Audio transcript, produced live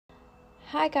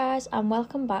Hi guys, and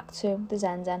welcome back to the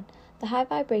Zen Zen, the high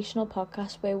vibrational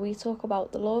podcast where we talk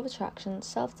about the law of attraction,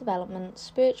 self-development,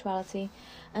 spirituality,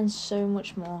 and so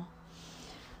much more.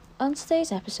 On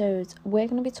today's episode, we're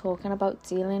going to be talking about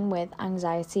dealing with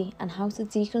anxiety and how to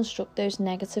deconstruct those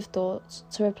negative thoughts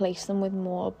to replace them with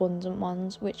more abundant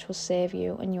ones which will serve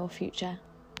you and your future.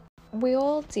 We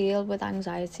all deal with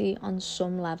anxiety on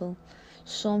some level,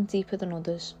 some deeper than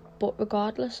others, but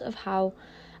regardless of how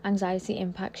anxiety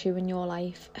impacts you in your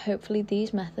life, hopefully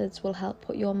these methods will help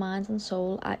put your mind and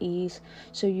soul at ease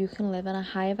so you can live in a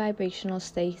higher vibrational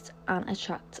state and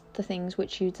attract the things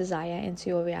which you desire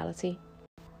into your reality.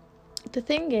 The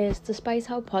thing is, despite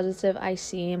how positive I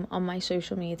seem on my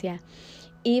social media,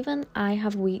 even I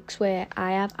have weeks where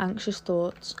I have anxious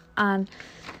thoughts, and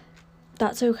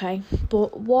that's okay.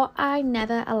 But what I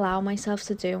never allow myself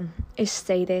to do is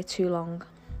stay there too long.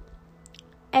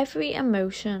 Every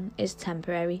emotion is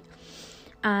temporary,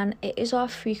 and it is our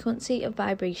frequency of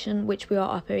vibration which we are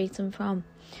operating from,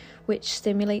 which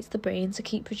stimulates the brain to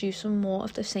keep producing more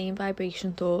of the same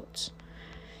vibration thoughts.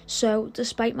 So,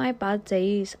 despite my bad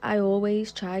days, I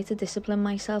always try to discipline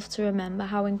myself to remember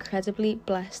how incredibly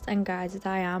blessed and guided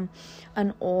I am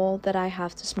and all that I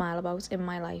have to smile about in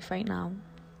my life right now.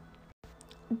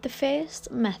 The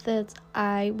first method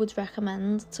I would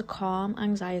recommend to calm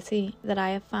anxiety that I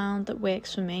have found that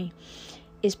works for me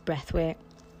is breath work.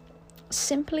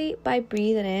 Simply by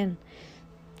breathing in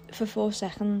for 4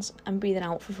 seconds and breathing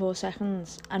out for 4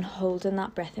 seconds and holding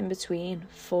that breath in between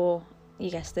for,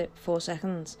 you guessed it, 4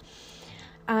 seconds.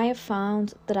 I have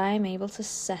found that I am able to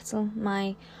settle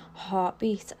my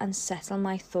heartbeat and settle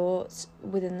my thoughts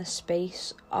within the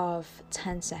space of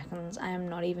 10 seconds. I am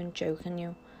not even joking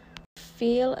you.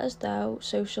 Feel as though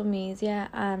social media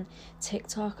and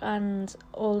TikTok and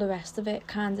all the rest of it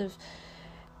kind of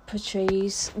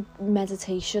portrays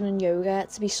meditation and yoga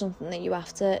to be something that you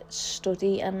have to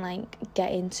study and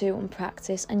get into and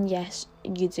practice, and yes,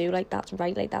 you do, that's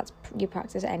right, that's you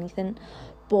practice anything,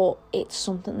 but it's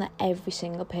something that every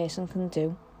single person can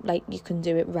do. You can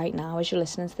do it right now as you're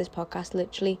listening to this podcast,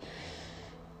 literally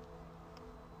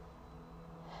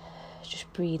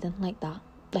just breathing like that,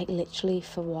 literally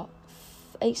for what,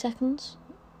 8 seconds,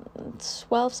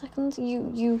 12 seconds,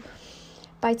 you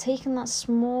by taking that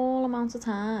small amount of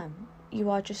time, you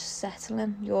are just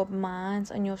settling your mind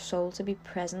and your soul to be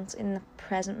present in the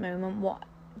present moment.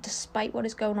 Despite what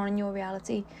is going on in your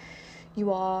reality,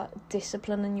 you are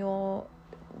disciplining your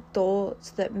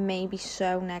thoughts that may be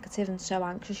so negative and so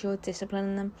anxious. You're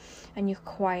disciplining them and you're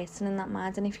quietening that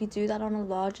mind. And if you do that on a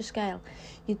larger scale,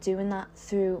 you're doing that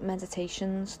through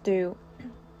meditations, through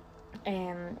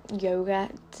yoga,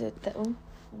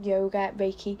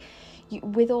 Reiki,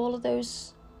 with all of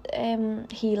those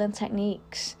healing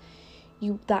techniques.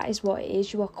 That is what it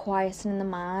is. You are quietening the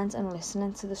mind and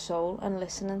listening to the soul and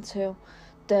listening to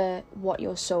what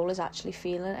your soul is actually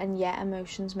feeling. And yeah,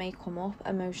 emotions may come up,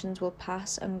 emotions will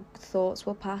pass and thoughts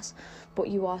will pass, but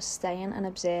you are staying an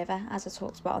observer. As I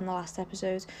talked about on the last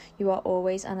episode, you are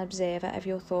always an observer of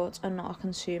your thoughts and not a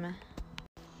consumer.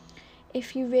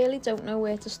 If you really don't know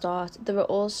where to start, there are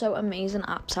also amazing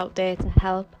apps out there to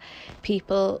help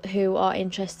people who are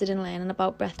interested in learning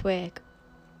about breathwork.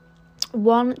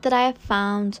 One that I have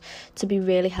found to be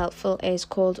really helpful is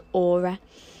called Aura.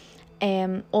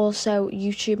 Also,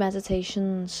 YouTube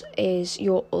Meditations is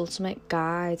your ultimate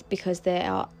guide because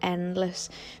there are endless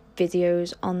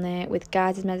videos on there with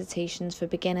guided meditations for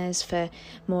beginners, for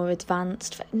more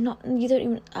advanced.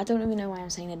 I don't even know why I'm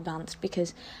saying advanced,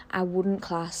 because I wouldn't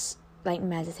class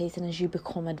meditating as you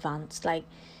become advanced.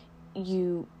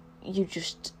 You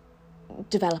just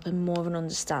develop a more of an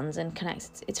understanding,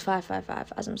 connect. It's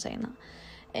 555 as I'm saying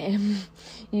that.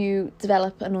 You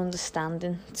develop an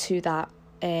understanding to that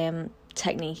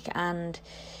technique, and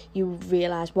you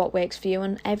realise what works for you,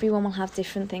 and everyone will have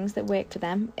different things that work for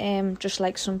them. Just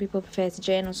like some people prefer to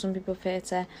journal, some people prefer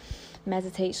to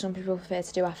meditate, some people prefer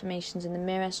to do affirmations in the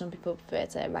mirror, some people prefer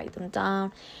to write them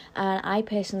down, and I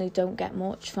personally don't get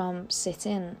much from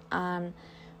sitting and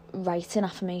writing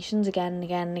affirmations again and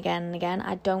again and again and again.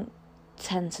 I don't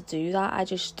tend to do that.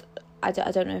 I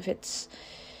don't know if it's,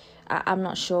 I'm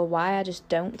not sure why, I just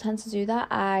don't tend to do that.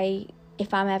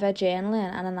 If I'm ever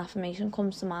journaling and an affirmation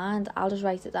comes to mind, I'll just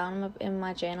write it down in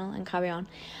my journal and carry on.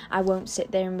 I won't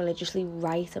sit there and religiously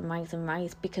write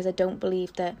because I don't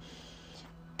believe that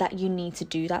you need to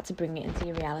do that to bring it into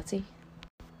your reality.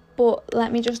 But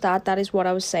let me just add, that is what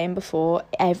I was saying before.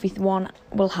 Everyone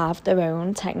will have their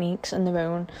own techniques and their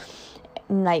own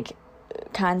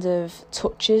kind of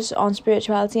touches on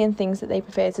spirituality and things that they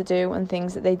prefer to do and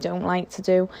things that they don't like to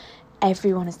do.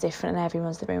 everyone is different and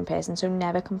everyone's their own person, so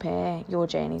never compare your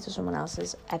journey to someone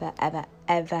else's, ever, ever,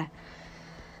 ever.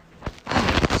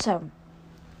 So,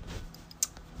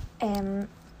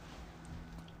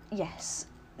 yes,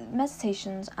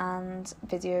 meditations and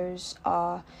videos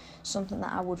are something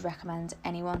that I would recommend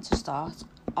anyone to start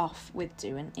off with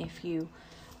doing if you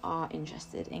are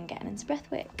interested in getting into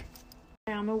breathwork.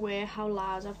 I am aware how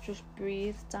loud I've just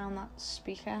breathed down that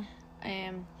speaker,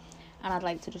 and I'd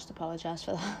like to just apologise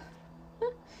for that.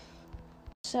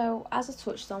 So, as I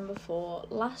touched on before,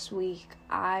 last week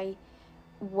I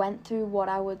went through what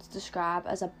I would describe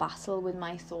as a battle with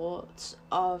my thoughts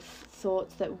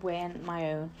that weren't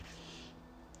my own.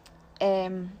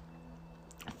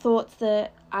 Thoughts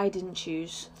that I didn't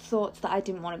choose, thoughts that I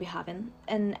didn't want to be having,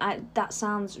 and that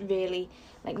sounds really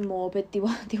like morbid. They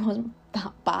wasn't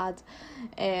that bad,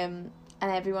 and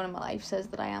everyone in my life says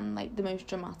that I am like the most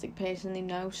dramatic person they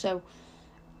know. So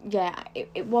yeah,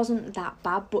 it wasn't that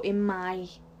bad, but in my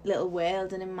little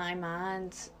world and in my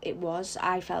mind, it was.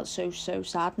 I felt so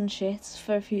sad and shit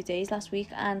for a few days last week,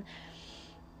 and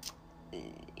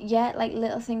yeah, like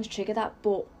little things trigger that,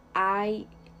 but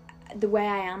the way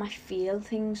I am, I feel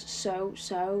things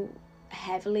so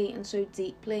heavily and so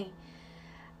deeply.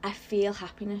 I feel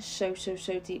happiness so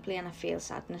deeply, and I feel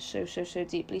sadness so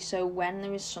deeply. So when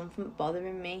there is something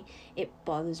bothering me, it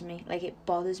bothers me. Like, it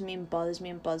bothers me and bothers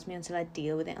me and bothers me until I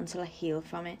deal with it, until I heal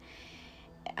from it.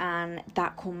 And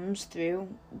that comes through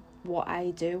what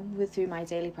I do through my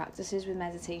daily practices, with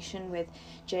meditation, with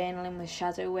journaling, with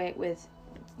shadow work, with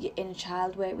inner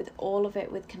child work, with all of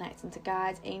it, with connecting to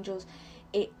guides, angels.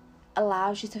 It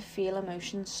allows you to feel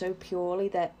emotions so purely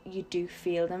that you do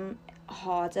feel them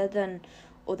harder than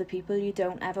other people. You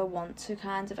don't ever want to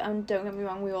kind of, and don't get me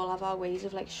wrong, we all have our ways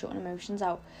of like shutting emotions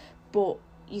out, but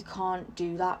you can't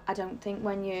do that, I don't think,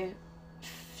 when you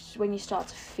start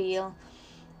to feel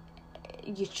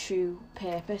your true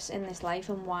purpose in this life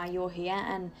and why you're here,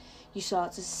 and you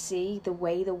start to see the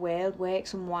way the world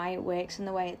works and why it works in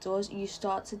the way it does. You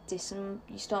start to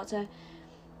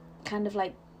kind of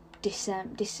like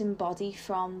disembody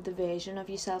from the version of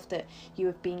yourself that you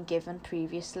have been given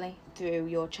previously through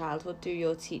your childhood, through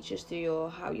your teachers, through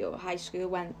how your high school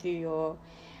went, through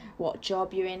what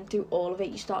job you're in, through all of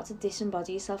it. You start to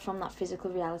disembody yourself from that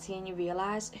physical reality, and you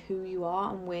realise who you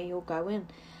are and where you're going,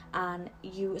 and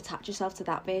you attach yourself to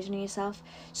that version of yourself.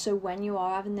 So when you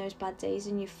are having those bad days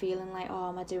and you're feeling like, oh,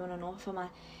 am I doing enough, am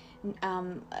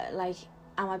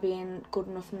I being good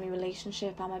enough in my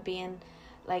relationship, am I being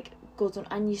like good,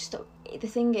 and the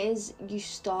thing is, you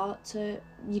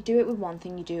do it with one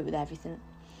thing, you do it with everything.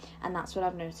 And that's what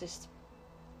I've noticed.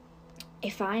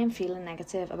 If I am feeling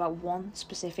negative about one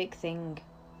specific thing,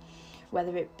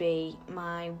 whether it be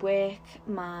my work,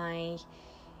 my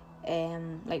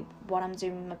like what I'm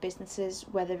doing with my businesses,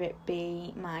 whether it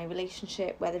be my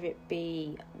relationship, whether it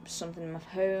be something in my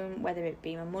home, whether it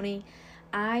be my money,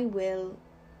 I will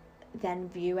then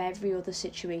view every other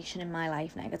situation in my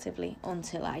life negatively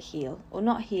until I heal. Or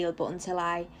not heal, but until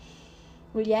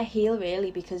heal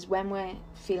really, because when we're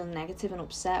feeling negative and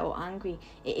upset or angry,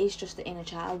 it is just the inner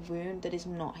child wound that is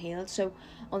not healed. So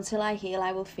until I heal,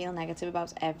 I will feel negative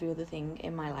about every other thing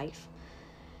in my life,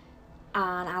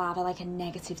 and I'll have like a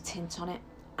negative tint on it,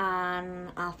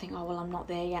 and I'll think, oh well, I'm not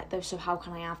there yet though, so how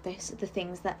can I have this? The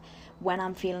things that when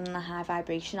I'm feeling in a high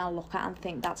vibration, I'll look at and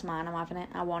think, that's mine, I'm having it,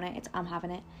 I want it, I'm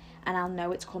having it, and I'll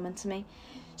know it's coming to me.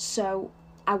 So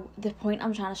the point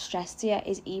I'm trying to stress to you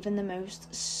is, even the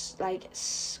most like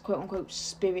quote unquote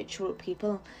spiritual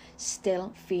people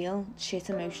still feel shit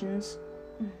emotions.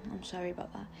 I'm sorry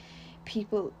about that.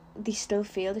 People, they still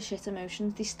feel the shit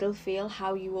emotions. They still feel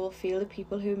how you all feel. The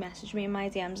people who message me in my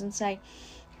DMs and say,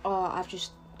 oh, I've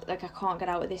just, like, I can't get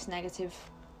out of this negative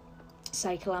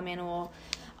cycle I'm in, or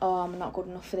oh, I'm not good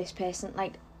enough for this person.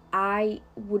 Like, I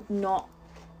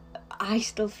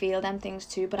still feel them things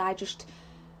too, but I just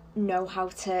know how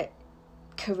to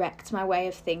correct my way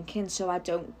of thinking, so I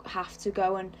don't have to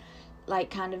go and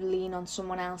like kind of lean on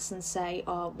someone else and say,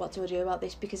 oh, what do I do about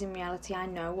this? Because in reality, I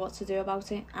know what to do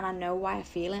about it, and I know why I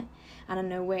feel it, and I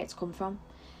know where it's come from.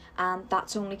 And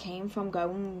that's only came from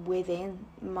going within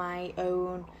my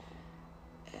own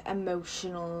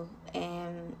emotional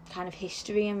kind of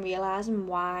history, and realising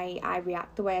why I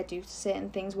react the way I do to certain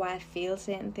things, why I feel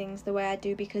certain things the way I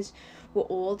do, because we're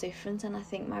all different. And I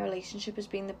think my relationship has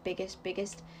been the biggest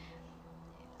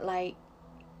like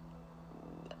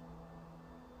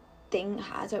thing,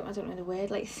 I don't know the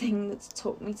word, like thing that's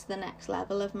took me to the next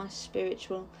level of my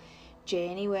spiritual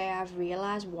journey, where I've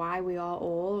realised why we are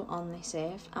all on this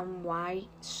earth and why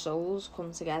souls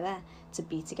come together to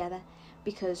be together.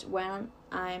 Because when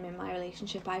I'm in my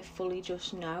relationship, I fully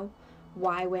just know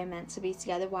why we're meant to be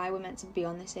together, why we're meant to be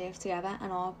on this earth together,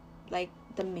 and our, like,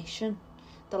 the mission,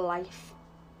 the life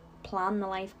plan, the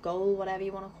life goal, whatever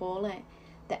you want to call it,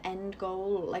 the end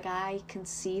goal. Like, I can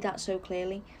see that so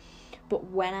clearly. But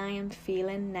when I am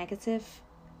feeling negative,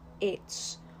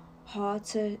 it's hard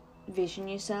to vision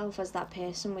yourself as that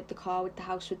person with the car, with the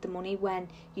house, with the money, when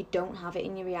you don't have it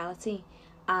in your reality,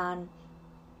 and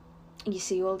you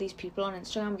see all these people on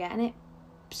Instagram getting it.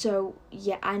 So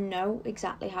yeah, I know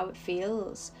exactly how it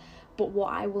feels, but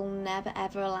what I will never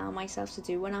ever allow myself to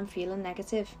do when I'm feeling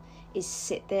negative is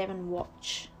sit there and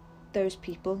watch those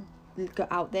people go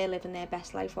out there living their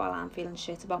best life while I'm feeling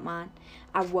shit about mine.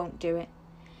 I won't do it.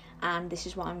 And this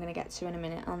is what I'm going to get to in a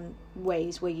minute, on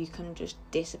ways where you can just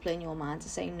discipline your mind to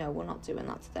say, no, we're not doing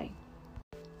that today.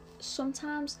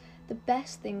 Sometimes the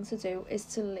best thing to do is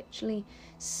to literally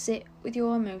sit with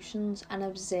your emotions and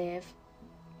observe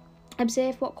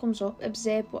what comes up,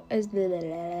 observe what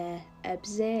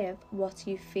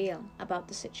you feel about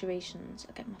the situations.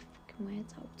 I get my fucking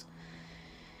words out.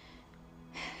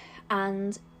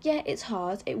 And yeah, it's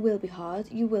hard, it will be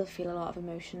hard, you will feel a lot of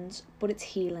emotions, but it's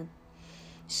healing.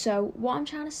 So what I'm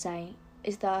trying to say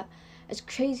is that, as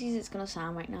crazy as it's going to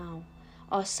sound right now,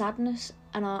 our sadness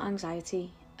and our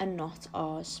anxiety are not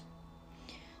ours.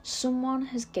 Someone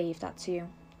has gave that to you.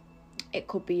 It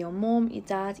could be your mum, your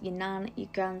dad, your nan, your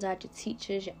granddad, your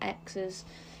teachers, your exes,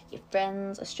 your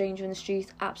friends, a stranger in the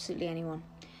street, absolutely anyone.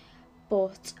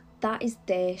 But that is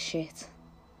their shit.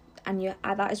 And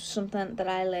that is something that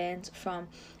I learned from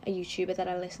a YouTuber that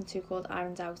I listen to called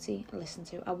Aaron Doughty.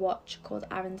 I watch called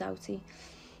Aaron Doughty.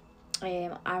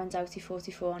 Aaron Doughty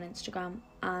 44 on Instagram,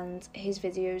 and his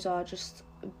videos are just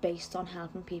based on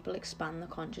helping people expand the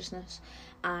consciousness.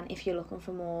 And if you're looking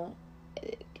for more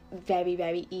very,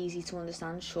 very easy to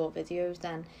understand short videos,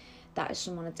 then that is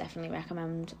someone I definitely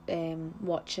recommend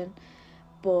watching.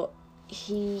 But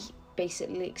he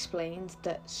basically explained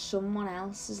that someone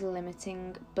else's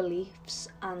limiting beliefs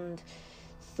and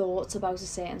thoughts about a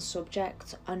certain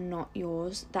subject are not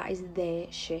yours. That is their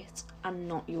shit and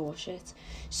not your shit.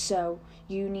 So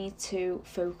you need to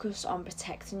focus on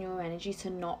protecting your energy to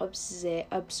not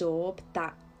absorb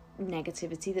that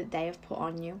negativity that they have put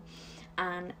on you.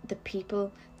 And the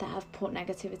people that have put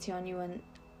negativity on you and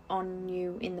on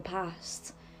you in the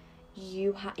past,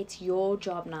 it's your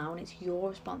job now, and it's your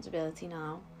responsibility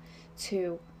now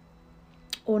to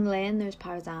unlearn those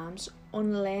paradigms,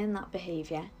 unlearn that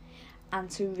behaviour, and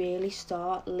to really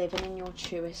start living in your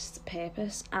truest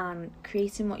purpose and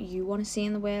creating what you want to see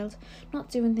in the world. Not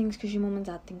doing things because your mum and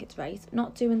dad think it's right,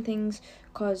 not doing things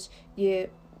because your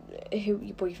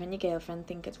boyfriend, your girlfriend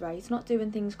think it's right, not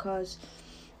doing things because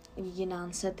your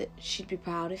nan said that she'd be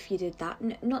proud if you did that.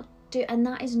 And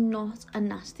that is not a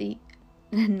nasty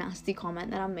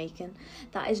comment that I'm making.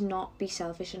 That is not be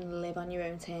selfish and live on your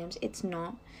own terms. It's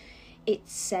not.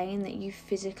 It's saying that you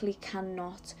physically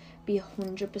cannot be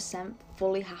 100%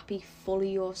 fully happy,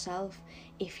 fully yourself,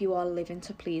 if you are living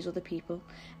to please other people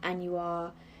and you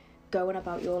are going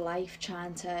about your life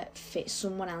trying to fit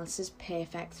someone else's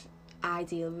perfect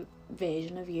ideal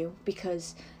version of you,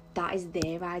 because that is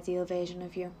their ideal version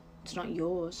of you. It's not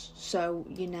yours. So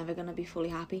you're never going to be fully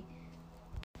happy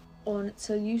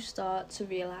until you start to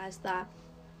realise that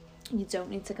you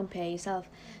don't need to compare yourself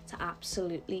to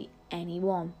absolutely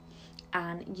anyone,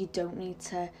 and you don't need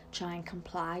to try and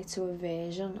comply to a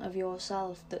version of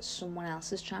yourself that someone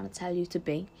else is trying to tell you to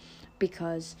be,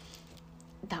 because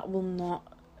that will not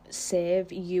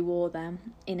serve you or them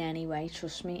in any way.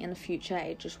 Trust me, in the future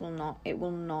it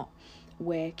will not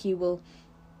work. You will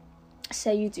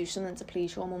say you do something to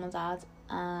please your mum and dad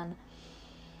and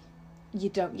you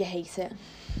hate it.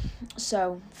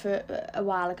 So for a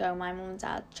while ago, my mum and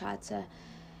dad tried to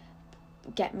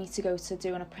get me to go to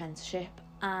do an apprenticeship,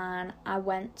 and I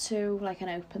went to like an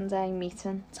open day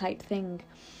meeting type thing,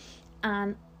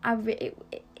 and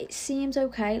it seemed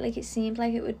okay, like it seemed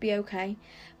like it would be okay,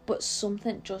 but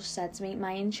something just said to me,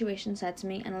 my intuition said to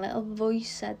me, and a little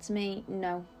voice said to me,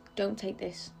 no, don't take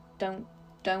this, don't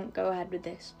go ahead with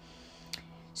this.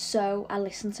 So I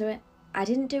listened to it. I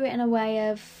didn't do it in a way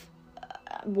of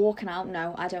walking out,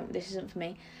 no, this isn't for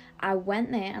me. I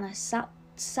went there and I sat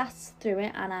through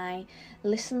it, and I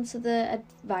listened to the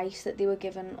advice that they were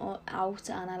giving out,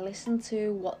 and I listened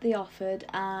to what they offered,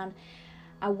 and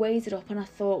I weighed it up, and I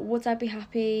thought, would I be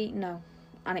happy? No.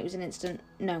 And it was an instant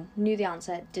no. Knew the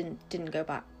answer, didn't go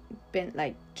back,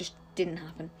 just didn't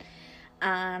happen.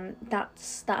 And that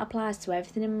applies to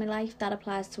everything in my life. That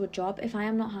applies to a job. If I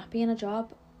am not happy in a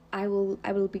job, I will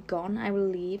be gone. I will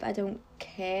leave. I don't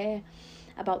care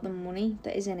about the money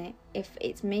that is in it. If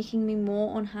it's making me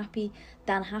more unhappy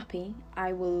than happy,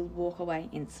 I will walk away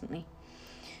instantly.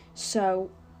 So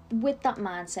with that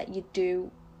mindset, you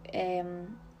do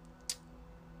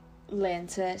learn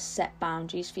to set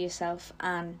boundaries for yourself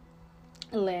and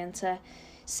learn to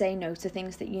say no to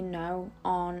things that you know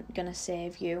aren't going to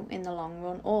serve you in the long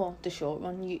run or the short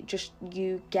run.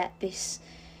 You get this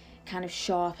kind of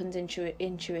sharpened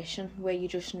intuition where you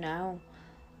just know,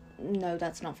 no,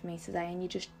 that's not for me today, and you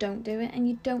just don't do it and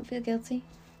you don't feel guilty.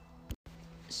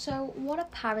 So what a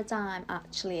paradigm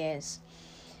actually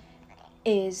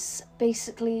is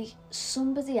basically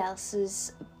somebody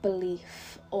else's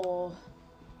belief or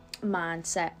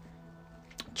mindset,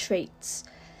 traits,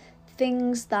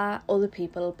 things that other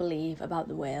people believe about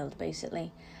the world,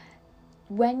 basically.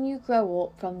 When you grow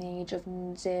up from the age of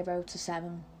 0 to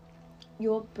 7,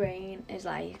 your brain is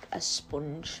like a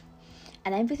sponge,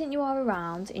 and everything you are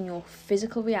around in your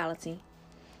physical reality,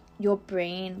 your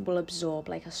brain will absorb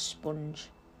like a sponge.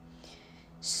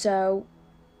 So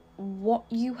what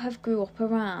you have grew up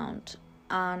around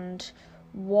and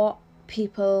what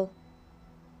people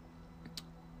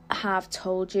have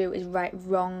told you is right,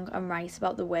 wrong and right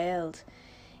about the world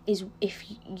is if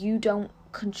you don't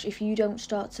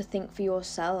start to think for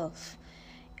yourself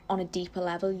on a deeper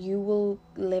level, you will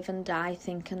live and die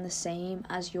thinking the same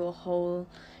as your whole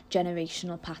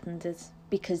generational pattern did,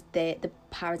 because the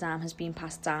paradigm has been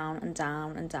passed down and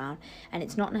down and down, and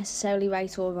it's not necessarily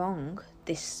right or wrong,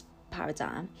 this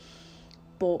paradigm,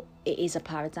 but it is a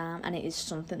paradigm and it is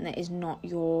something that is not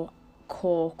your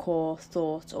core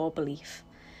thought or belief.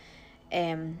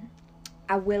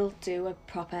 I will do a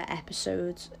proper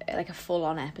episode, like a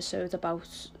full-on episode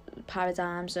about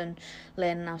paradigms and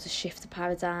learning how to shift the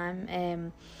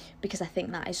paradigm, because I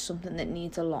think that is something that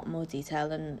needs a lot more detail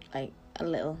than like a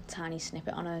little tiny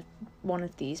snippet on one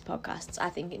of these podcasts. I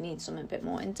think it needs something a bit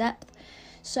more in depth,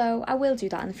 so I will do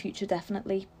that in the future,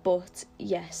 definitely. But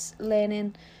yes,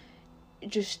 learning,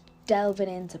 just delving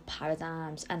into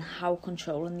paradigms and how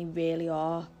controlling they really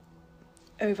are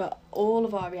over all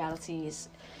of our realities,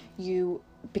 you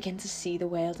begin to see the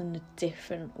world in a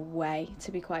different way,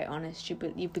 to be quite honest.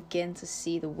 You begin to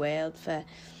see the world for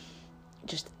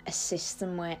just a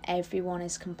system where everyone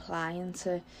is complying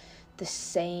to the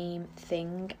same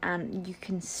thing, and you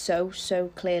can so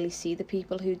clearly see the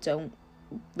people who don't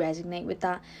resonate with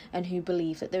that and who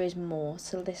believe that there is more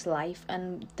to this life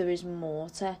and there is more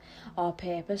to our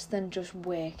purpose than just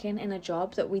working in a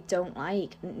job that we don't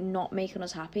like, not making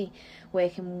us happy,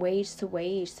 working wage to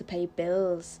wage to pay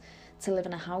bills, to live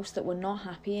in a house that we're not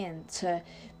happy in, to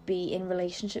be in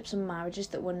relationships and marriages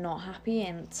that we're not happy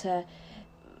in,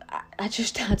 I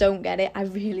don't get it. I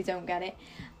really don't get it,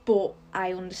 but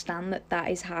I understand that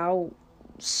is how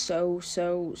so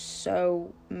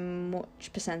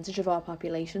much percentage of our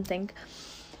population think.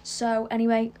 So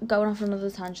anyway, going off another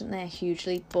tangent there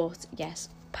hugely, but yes,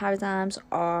 paradigms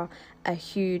are a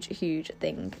huge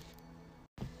thing.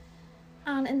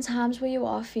 And in times where you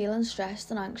are feeling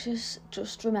stressed and anxious,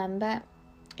 just remember,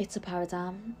 it's a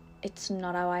paradigm. It's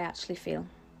not how I actually feel.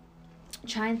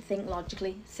 Try and think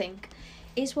logically. Think,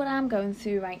 is what I'm going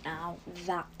through right now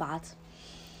that bad?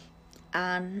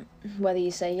 And whether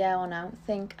you say yeah or no,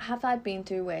 think, have I been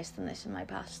through worse than this in my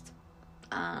past?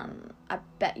 And I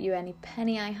bet you any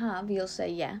penny I have, you'll say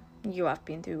yeah, you have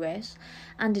been through worse.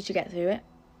 And did you get through it?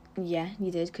 Yeah, you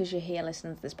did, because you're here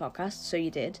listening to this podcast, so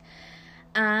you did.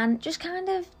 And just kind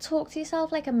of talk to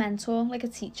yourself like a mentor, like a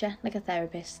teacher, like a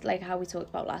therapist, like how we talked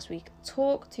about last week.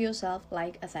 Talk to yourself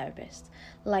like a therapist,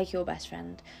 like your best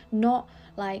friend. Not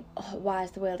like, oh, why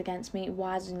is the world against me?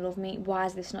 Why doesn't he love me? Why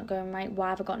is this not going right? Why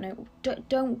have I got no...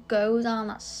 Don't go down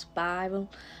that spiral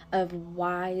of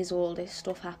why is all this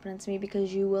stuff happening to me,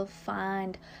 because you will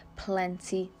find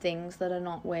plenty things that are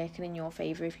not working in your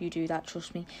favour if you do that.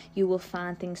 Trust me, you will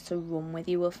find things to run with.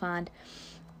 You will find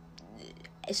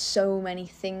so many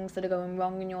things that are going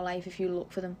wrong in your life if you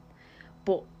look for them.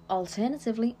 But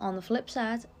alternatively, on the flip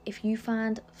side, if you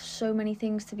find so many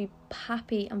things to be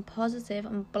happy and positive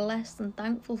and blessed and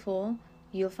thankful for,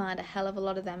 you'll find a hell of a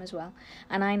lot of them as well.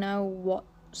 And I know what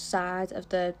side of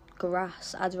the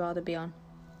grass I'd rather be on.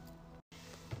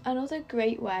 Another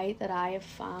great way that I have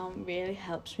found really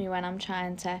helps me when I'm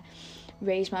trying to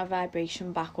raise my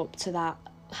vibration back up to that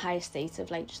higher state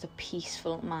of like just a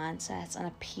peaceful mindset and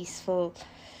a peaceful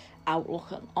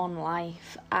outlook on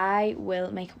life, I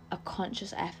will make a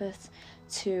conscious effort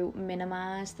to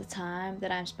minimise the time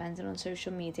that I'm spending on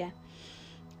social media.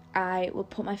 I will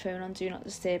put my phone on do not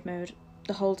disturb mode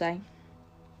the whole day,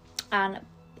 and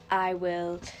I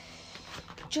will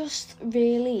just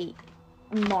really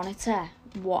monitor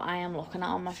what I am looking at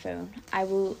on my phone. I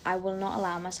will not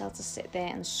allow myself to sit there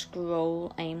and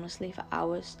scroll aimlessly for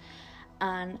hours.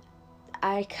 And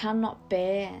I cannot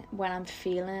bear when I'm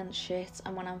feeling shit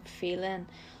and when I'm feeling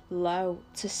low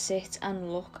to sit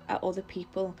and look at other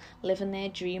people living their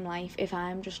dream life if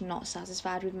I'm just not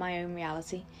satisfied with my own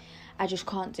reality. I just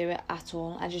can't do it at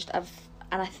all.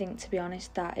 And I think, to be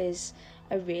honest, that is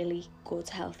a really good,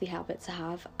 healthy habit to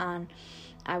have, and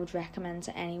I would recommend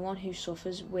to anyone who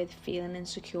suffers with feeling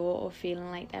insecure or feeling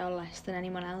like they are less than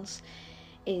anyone else,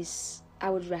 I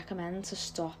would recommend to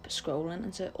stop scrolling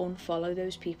and to unfollow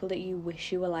those people that you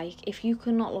wish you were like. If you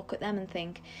cannot look at them and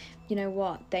think, you know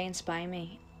what, they inspire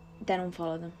me, then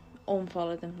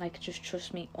unfollow them, like, just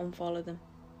trust me, unfollow them.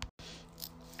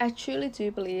 I truly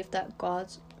do believe that God,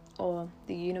 or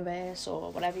the universe,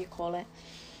 or whatever you call it,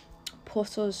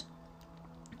 put us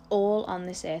all on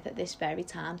this earth at this very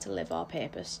time to live our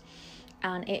purpose,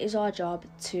 and it is our job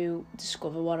to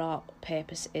discover what our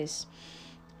purpose is.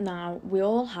 Now, we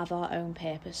all have our own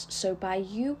purpose, so by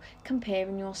you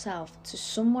comparing yourself to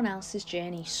someone else's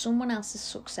journey, someone else's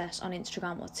success on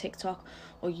Instagram or TikTok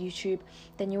or YouTube,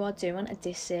 then you are doing a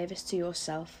disservice to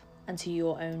yourself and to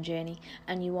your own journey,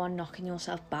 and you are knocking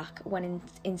yourself back, when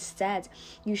instead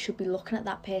you should be looking at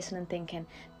that person and thinking,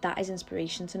 that is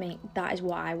inspiration to me, that is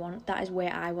what I want, that is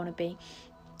where I want to be.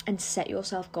 And set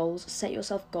yourself goals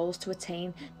to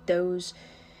attain those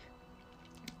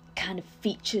kind of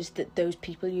features that those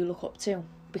people you look up to,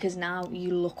 because now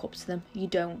you look up to them. You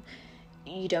don't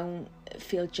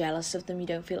feel jealous of them, you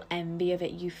don't feel envy of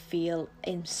it, you feel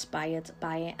inspired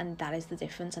by it, and that is the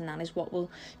difference, and that is what will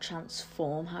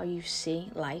transform how you see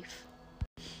life.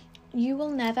 You will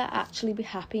never actually be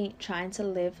happy trying to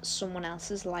live someone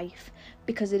else's life,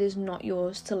 because it is not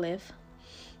yours to live.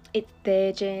 It's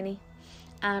their journey,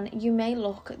 and you may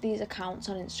look at these accounts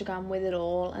on Instagram with it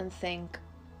all and think,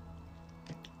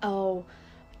 oh,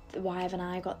 why haven't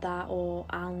I got that, or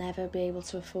I'll never be able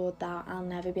to afford that, I'll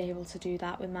never be able to do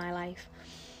that with my life.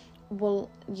 Well,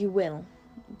 you will,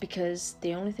 because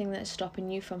the only thing that is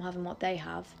stopping you from having what they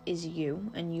have is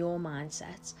you and your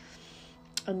mindset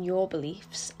and your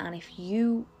beliefs. And if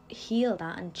you heal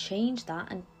that and change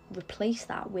that and replace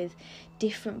that with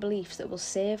different beliefs that will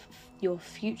serve your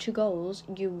future goals,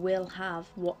 you will have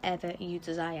whatever you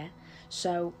desire.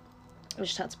 So I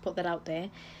just had to put that out there.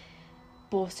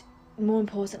 But more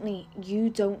importantly, you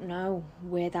don't know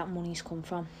where that money's come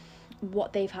from,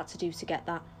 what they've had to do to get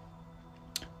that,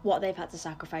 what they've had to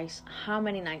sacrifice, how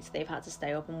many nights they've had to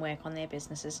stay up and work on their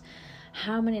businesses,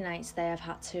 how many nights they have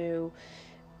had to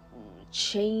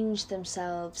change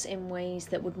themselves in ways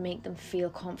that would make them feel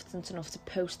confident enough to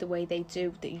post the way they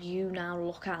do, that you now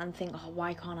look at and think, oh,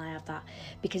 why can't I have that?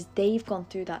 Because they've gone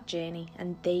through that journey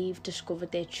and they've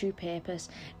discovered their true purpose.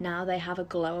 Now they have a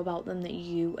glow about them that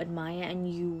you admire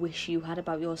and you wish you had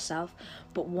about yourself.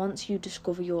 But once you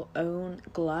discover your own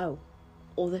glow,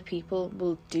 other people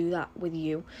will do that with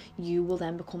you. You will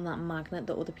then become that magnet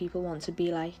that other people want to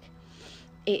be like.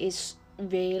 It is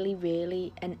really,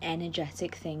 really an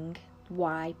energetic thing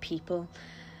why people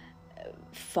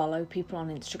follow people on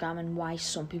Instagram, and why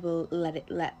some people let it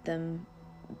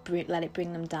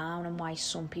bring them down, and why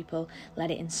some people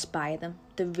let it inspire them.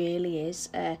 There really is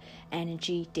a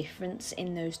energy difference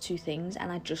in those two things,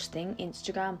 and I just think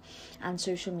Instagram and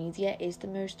social media is the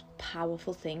most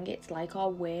powerful thing. It's like our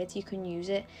words. You can use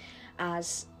it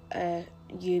as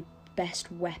your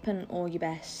best weapon or your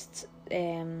best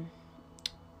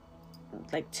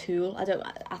tool. I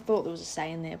thought there was a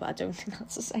saying there, but I don't think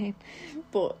that's a saying.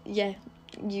 But yeah,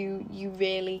 you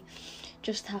really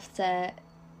just have to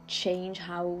change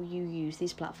how you use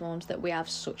these platforms that we have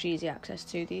such easy access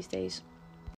to these days.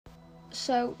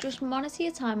 So just monitor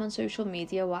your time on social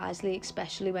media wisely,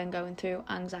 especially when going through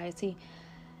anxiety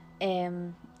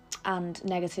and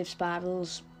negative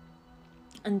spirals.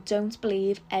 And don't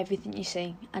believe everything you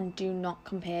see, and do not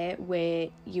compare where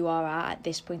you are at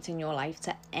this point in your life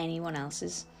to anyone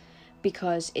else's,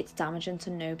 because it's damaging to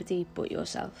nobody but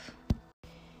yourself.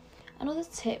 Another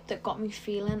tip that got me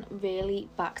feeling really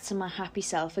back to my happy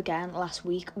self again last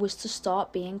week was to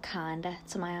start being kinder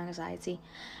to my anxiety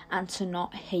and to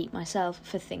not hate myself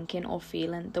for thinking or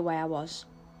feeling the way I was.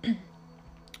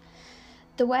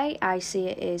 The way I see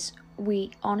it is,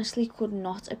 we honestly could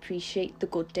not appreciate the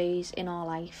good days in our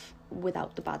life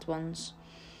without the bad ones.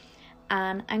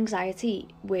 And anxiety,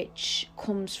 which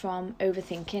comes from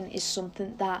overthinking, is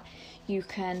something that you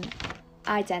can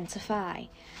identify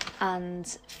and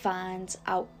find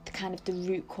out kind of the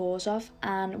root cause of,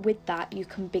 and with that you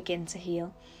can begin to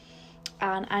heal.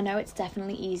 And I know it's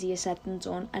definitely easier said than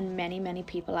done, and many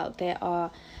people out there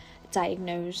are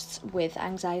diagnosed with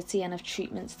anxiety and have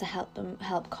treatments to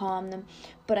help calm them,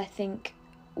 but I think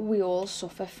we all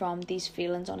suffer from these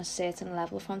feelings on a certain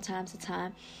level from time to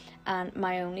time, and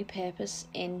my only purpose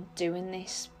in doing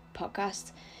this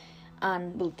podcast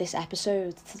and this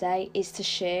episode today is to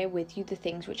share with you the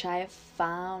things which I have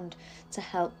found to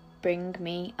help bring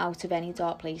me out of any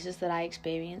dark places that I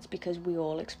experience, because we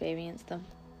all experience them.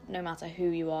 No matter who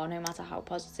you are, no matter how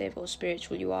positive or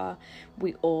spiritual you are,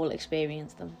 we all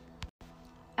experience them.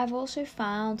 I've also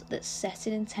found that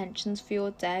setting intentions for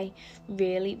your day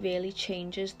really, really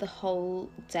changes the whole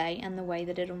day and the way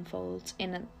that it unfolds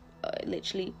in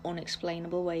literally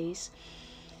unexplainable ways.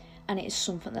 And it is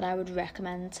something that I would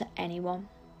recommend to anyone.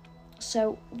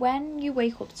 So when you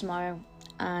wake up tomorrow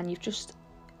and you've just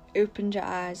opened your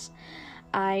eyes,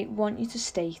 I want you to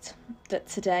state that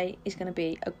today is going to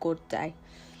be a good day.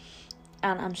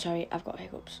 And I'm sorry, I've got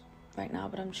hiccups right now,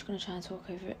 but I'm just going to try and talk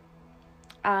over it.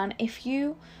 And if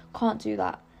you can't do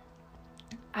that,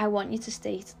 I want you to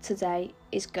state today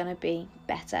is going to be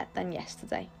better than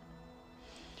yesterday.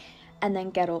 And then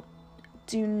get up.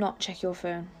 Do not check your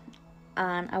phone.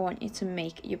 And I want you to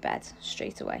make your bed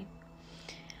straight away.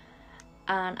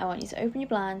 And I want you to open your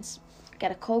blinds,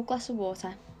 get a cold glass of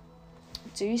water,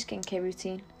 do your skincare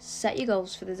routine, set your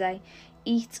goals for the day,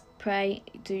 eat, pray,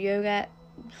 do yoga,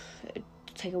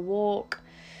 take a walk,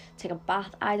 take a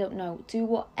bath, I don't know. Do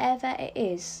whatever it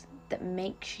is that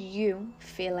makes you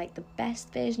feel like the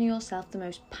best version of yourself, the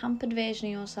most pampered version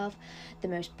of yourself, the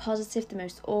most positive, the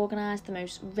most organised, the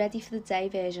most ready for the day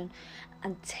version,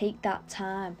 and take that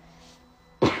time.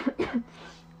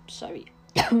 Sorry.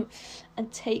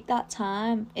 And take that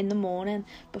time in the morning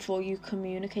before you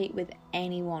communicate with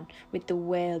anyone, with the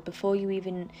world, before you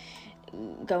even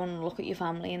go and look at your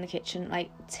family in the kitchen. Like,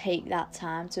 take that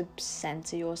time to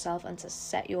center yourself and to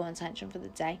set your intention for the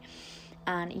day,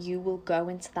 and you will go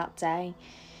into that day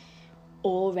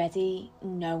already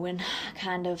knowing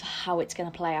kind of how it's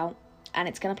going to play out, and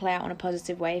it's going to play out in a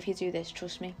positive way if you do this,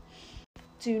 trust me.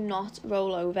 Do not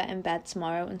roll over in bed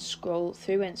tomorrow and scroll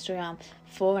through Instagram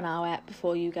for an hour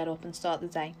before you get up and start the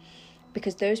day,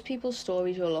 because those people's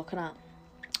stories you're looking at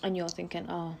and you're thinking,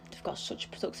 oh, they've got such a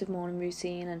productive morning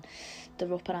routine and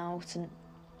they're up and out, and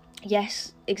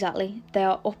yes, exactly, they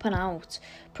are up and out,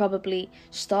 probably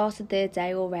started their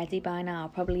day already by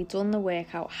now, probably done the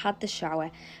workout, had the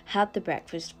shower, had the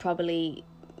breakfast, probably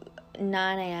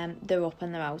 9 a.m. they're up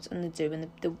and they're out and they're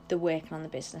doing they're working on the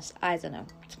business. I don't know,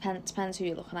 depends who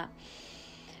you're looking at,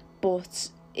 but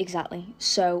exactly.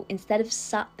 So instead of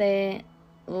sat there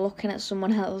looking at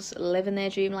someone else living their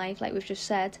dream life, like we've just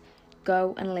said,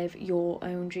 go and live your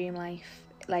own dream life.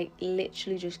 Like,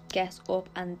 literally just get up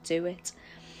and do it.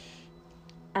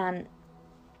 And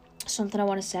something I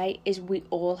want to say is we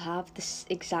all have this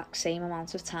exact same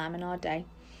amount of time in our day,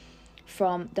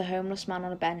 from the homeless man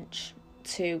on a bench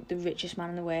to the richest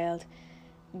man in the world.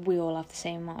 We all have the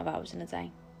same amount of hours in a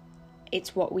day.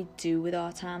 It's what we do with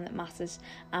our time that matters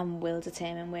and will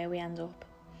determine where we end up.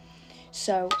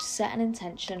 So set an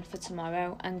intention for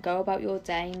tomorrow and go about your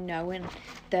day knowing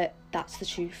that that's the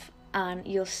truth, and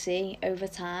you'll see over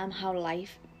time how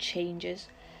life changes.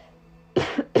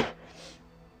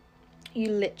 You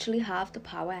literally have the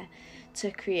power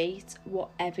to create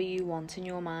whatever you want in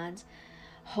your mind.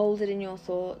 Hold it in your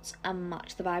thoughts and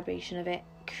match the vibration of it,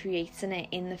 creating it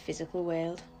in the physical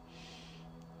world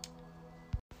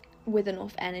with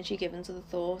enough energy given to the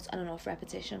thought and enough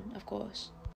repetition, of course.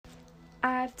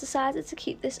 I've decided to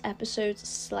keep this episode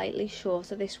slightly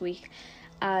shorter this week,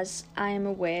 as I am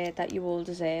aware that you all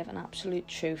deserve an absolute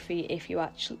trophy if you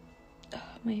actually... Oh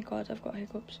my god, I've got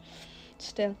hiccups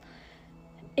still.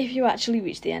 If you actually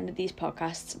reach the end of these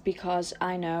podcasts, because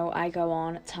I know I go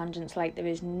on tangents like there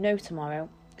is no tomorrow.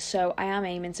 So I am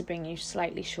aiming to bring you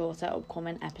slightly shorter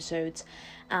upcoming episodes,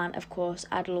 and of course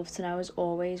I'd love to know as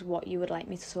always what you would like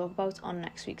me to talk about on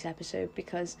next week's episode,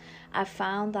 because I've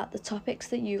found that the topics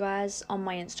that you guys on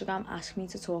my Instagram ask me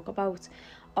to talk about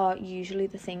are usually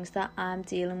the things that I'm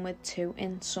dealing with too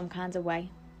in some kind of way.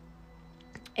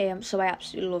 So I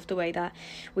absolutely love the way that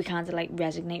we kind of like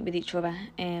resonate with each other.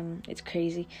 It's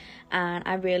crazy, and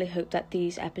I really hope that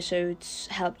these episodes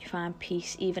help you find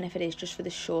peace, even if it is just for the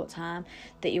short time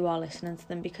that you are listening to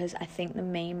them, because I think the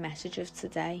main message of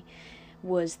today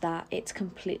was that it's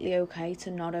completely okay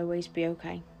to not always be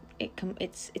okay.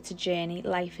 It's a journey.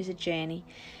 Life is a journey.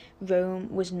 Rome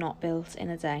was not built in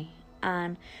a day.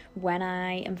 And when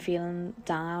I am feeling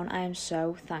down, I am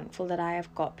so thankful that I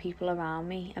have got people around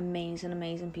me,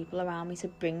 amazing people around me, to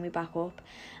bring me back up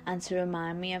and to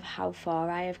remind me of how far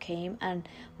I have came and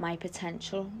my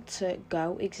potential to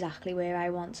go exactly where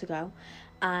I want to go.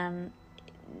 And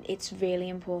it's really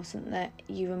important that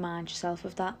you remind yourself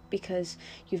of that, because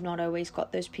you've not always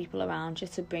got those people around you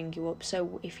to bring you up.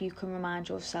 So if you can remind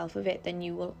yourself of it, then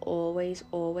you will always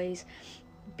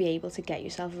be able to get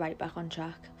yourself right back on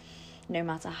track, no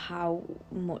matter how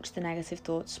much the negative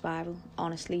thoughts spiral.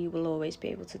 Honestly, you will always be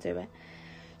able to do it.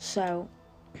 So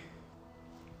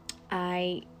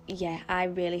I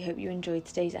really hope you enjoyed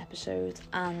today's episode,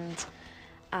 and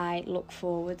I look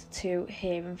forward to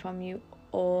hearing from you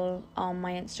all on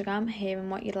my Instagram, hearing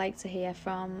what you'd like to hear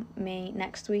from me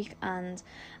next week, and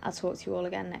I'll talk to you all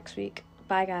again next week.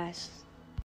 Bye guys.